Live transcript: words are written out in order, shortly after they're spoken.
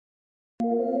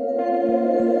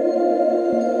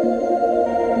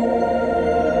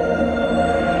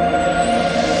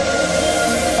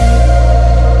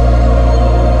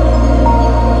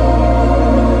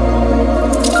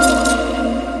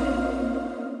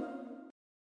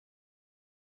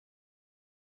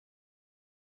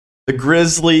The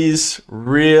Grizzlies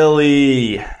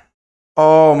really.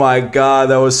 Oh my God,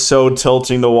 that was so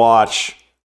tilting to watch.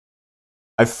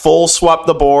 I full swept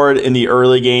the board in the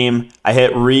early game. I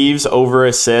hit Reeves over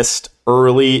assist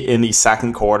early in the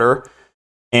second quarter.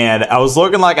 And I was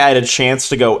looking like I had a chance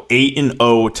to go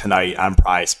 8-0 tonight on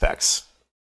Prizepicks.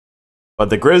 But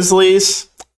the Grizzlies,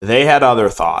 they had other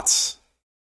thoughts.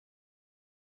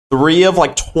 3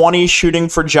 of 20 shooting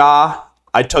for Ja.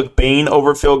 I took Bane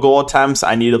over field goal attempts.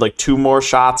 I needed 2 more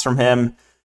shots from him.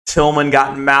 Tillman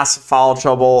got in massive foul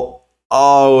trouble.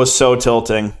 Oh, it was so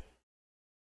tilting.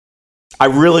 I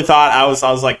really thought I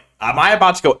was like, am I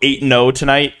about to go 8-0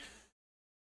 tonight?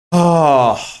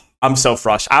 Oh, I'm so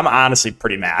frustrated. I'm honestly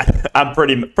pretty mad. I'm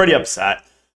pretty upset.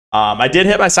 I did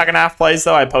hit my second half plays,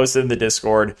 though. I posted in the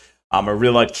Discord. I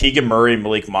really like Keegan Murray and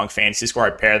Malik Monk fantasy score.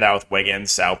 I paired that with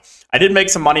Wiggins. So I did make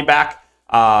some money back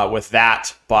with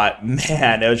that. But,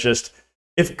 man, it was just...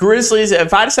 If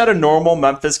I just had a normal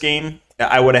Memphis game,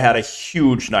 I would have had a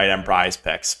huge night on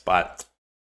Prizepicks. But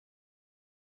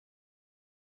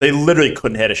they literally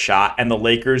couldn't hit a shot, and the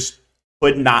Lakers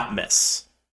could not miss.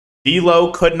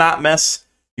 D'Lo could not miss.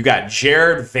 You got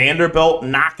Jared Vanderbilt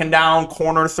knocking down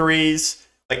corner threes.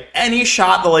 Any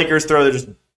shot the Lakers throw,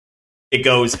 it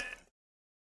goes in.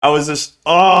 That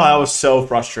was so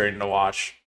frustrating to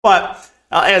watch. But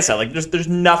like I said, there's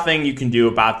nothing you can do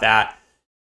about that.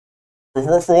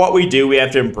 For what we do, we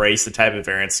have to embrace the type of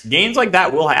variance. Games like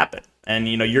that will happen, and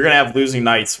you're gonna have losing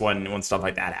nights when stuff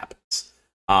like that happens.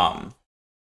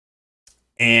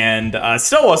 And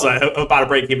still was about a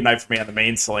break-even night for me on the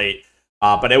main slate.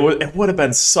 But it would have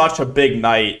been such a big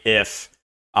night if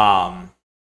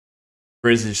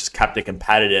Grizzlies just kept it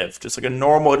competitive. Just like a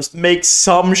normal, just make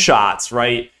some shots,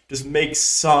 right? Just make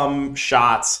some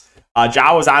shots.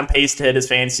 Ja was on pace to hit his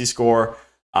fantasy score.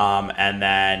 And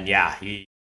then, yeah, he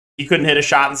couldn't hit a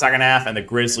shot in the second half, and the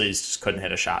Grizzlies just couldn't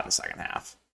hit a shot in the second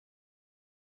half.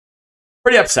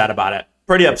 Pretty upset about it.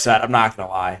 Pretty upset, I'm not going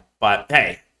to lie. But,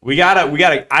 hey, we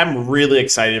gotta. I'm really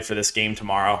excited for this game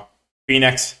tomorrow.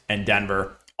 Phoenix and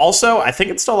Denver. Also, I think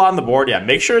it's still on the board. Yeah,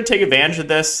 make sure to take advantage of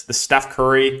this. The Steph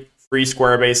Curry free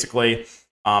square, basically.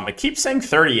 It keeps saying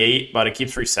 38, but it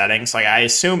keeps resetting. So I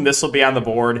assume this will be on the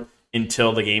board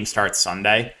until the game starts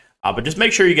Sunday. But just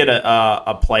make sure you get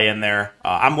a play in there.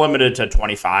 I'm limited to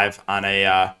 25 on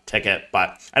a ticket,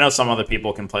 but I know some other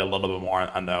people can play a little bit more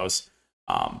on those.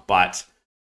 But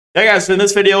yeah, guys, in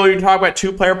this video, we're going to talk about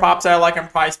 2 player props that I like on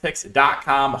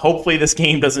prizepicks.com. Hopefully this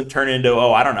game doesn't turn into, a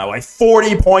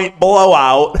 40-point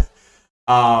blowout.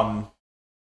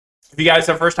 If you guys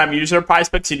are first-time user of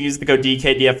PrizePicks, you can use the code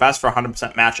DKDFS for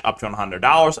 100% match up to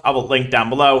 $100. I will link down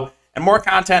below. And more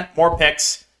content, more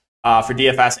picks for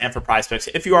DFS and for PrizePicks.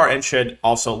 If you are interested,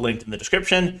 also linked in the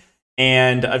description.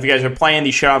 And if you guys are playing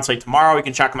the showdown slate tomorrow, you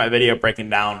can check out my video breaking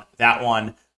down that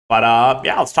one. But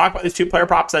yeah, let's talk about these 2 player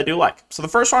props that I do like. So the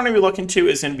first one I'm going to be looking to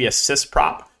is going to be assist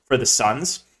prop for the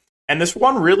Suns. And this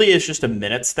one really is just a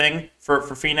minutes thing for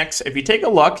Phoenix. If you take a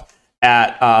look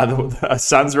at the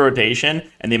Suns rotation,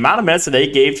 and the amount of minutes that they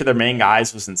gave to their main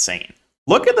guys was insane.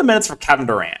 Look at the minutes for Kevin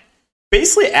Durant.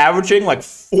 Basically averaging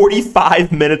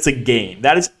 45 minutes a game.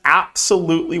 That is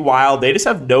absolutely wild. They just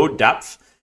have no depth.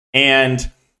 And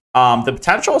the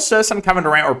potential assists on Kevin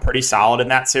Durant were pretty solid in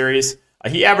that series.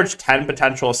 He averaged 10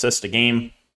 potential assists a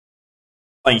game.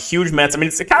 Huge minutes. I mean,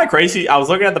 it's kind of crazy. I was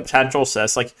looking at the potential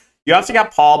assists. You obviously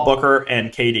got Paul, Booker,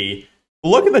 and KD.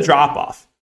 Look at the drop-off.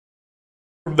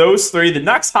 From those 3, the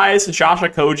next highest is Josh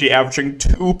Okogie, averaging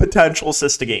 2 potential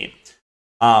assists a game.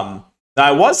 Now,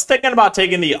 I was thinking about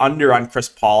taking the under on Chris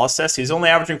Paul assists. He's only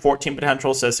averaging 14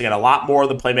 potential assists. Again, a lot more of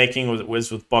the playmaking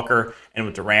was with Booker and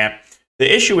with Durant.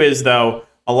 The issue is, though,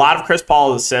 a lot of Chris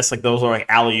Paul's assists, those are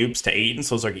alley-oops to Ayton,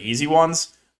 so those are easy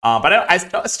ones. But I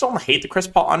still don't hate the Chris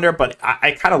Paul under, but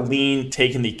I kind of lean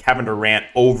taking the Kevin Durant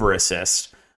over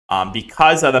assist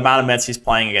because of the amount of minutes he's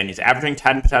playing. Again, he's averaging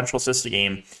 10 potential assists a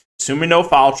game. Assuming no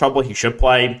foul trouble, he should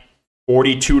play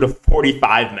 42 to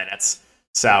 45 minutes.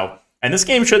 So, and this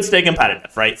game should stay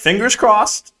competitive, right? Fingers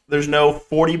crossed, there's no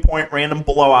 40-point random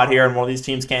blowout here and one of these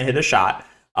teams can't hit a shot.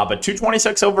 But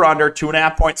 226 over under,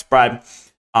 2.5-point spread.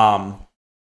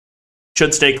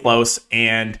 Should stay close.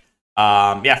 And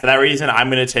yeah, for that reason,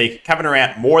 I'm going to take Kevin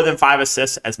Durant more than 5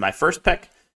 assists as my first pick.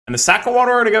 And the second one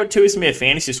we're going to go to is going to be a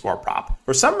fantasy score prop.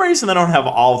 For some reason, they don't have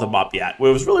all of them up yet. It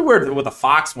was really weird with the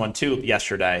Fox one, too,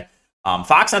 yesterday.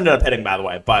 Fox ended up hitting, by the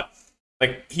way. But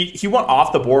he went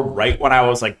off the board right when I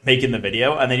was making the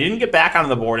video. And they didn't get back onto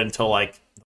the board until the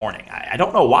morning. I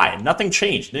don't know why. Nothing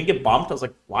changed. It didn't get bumped. I was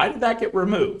like, why did that get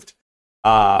removed?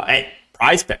 Hey,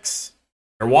 PrizePicks.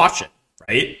 They're watching,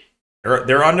 right?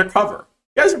 They're undercover.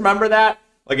 You guys remember that?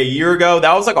 like a year ago,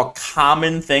 that was like a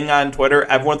common thing on Twitter.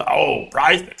 Everyone thought, oh,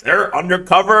 Prizepicks, they're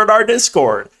undercover in our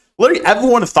Discord. Literally,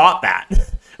 everyone thought that.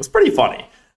 It was pretty funny.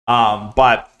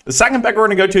 But the second pick we're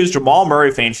going to go to is Jamal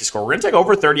Murray fantasy score. We're going to take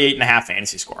over 38.5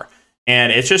 fantasy score.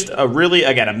 And it's just a really,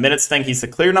 again, a minutes thing. He's the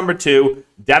clear number 2.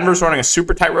 Denver's running a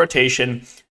super tight rotation.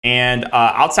 And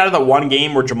outside of the one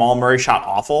game where Jamal Murray shot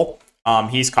awful,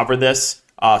 he's covered this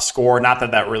score. Not that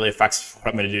that really affects what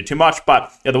I'm going to do too much.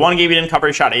 But the one game he didn't cover,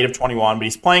 he shot 8 of 21. But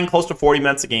he's playing close to 40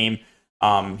 minutes a game.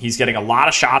 He's getting a lot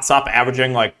of shots up,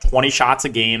 averaging like 20 shots a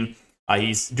game.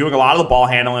 He's doing a lot of the ball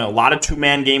handling, a lot of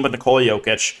two-man game with Nikola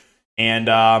Jokic. And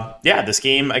this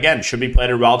game, again, should be played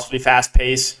at a relatively fast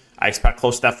pace. I expect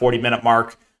close to that 40-minute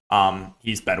mark.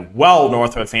 He's been well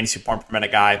north of a fantasy point per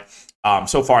minute guy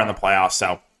so far in the playoffs.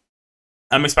 So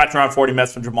I'm expecting around 40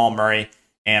 minutes from Jamal Murray.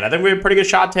 And I think we have a pretty good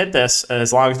shot to hit this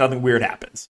as long as nothing weird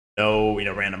happens. No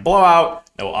random blowout,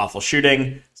 no awful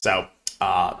shooting. So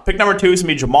pick number 2 is going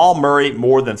to be Jamal Murray,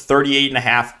 more than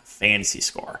 38.5 fantasy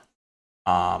score.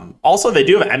 Also, they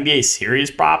do have NBA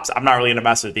series props. I'm not really going to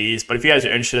mess with these, but if you guys are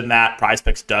interested in that,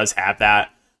 Prizepicks does have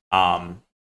that. So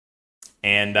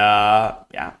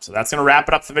that's going to wrap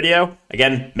it up for the video.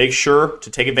 Again, make sure to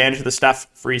take advantage of the Steph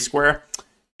free square.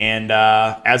 And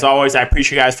as always, I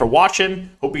appreciate you guys for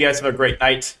watching. Hope you guys have a great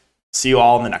night. See you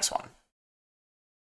all in the next one.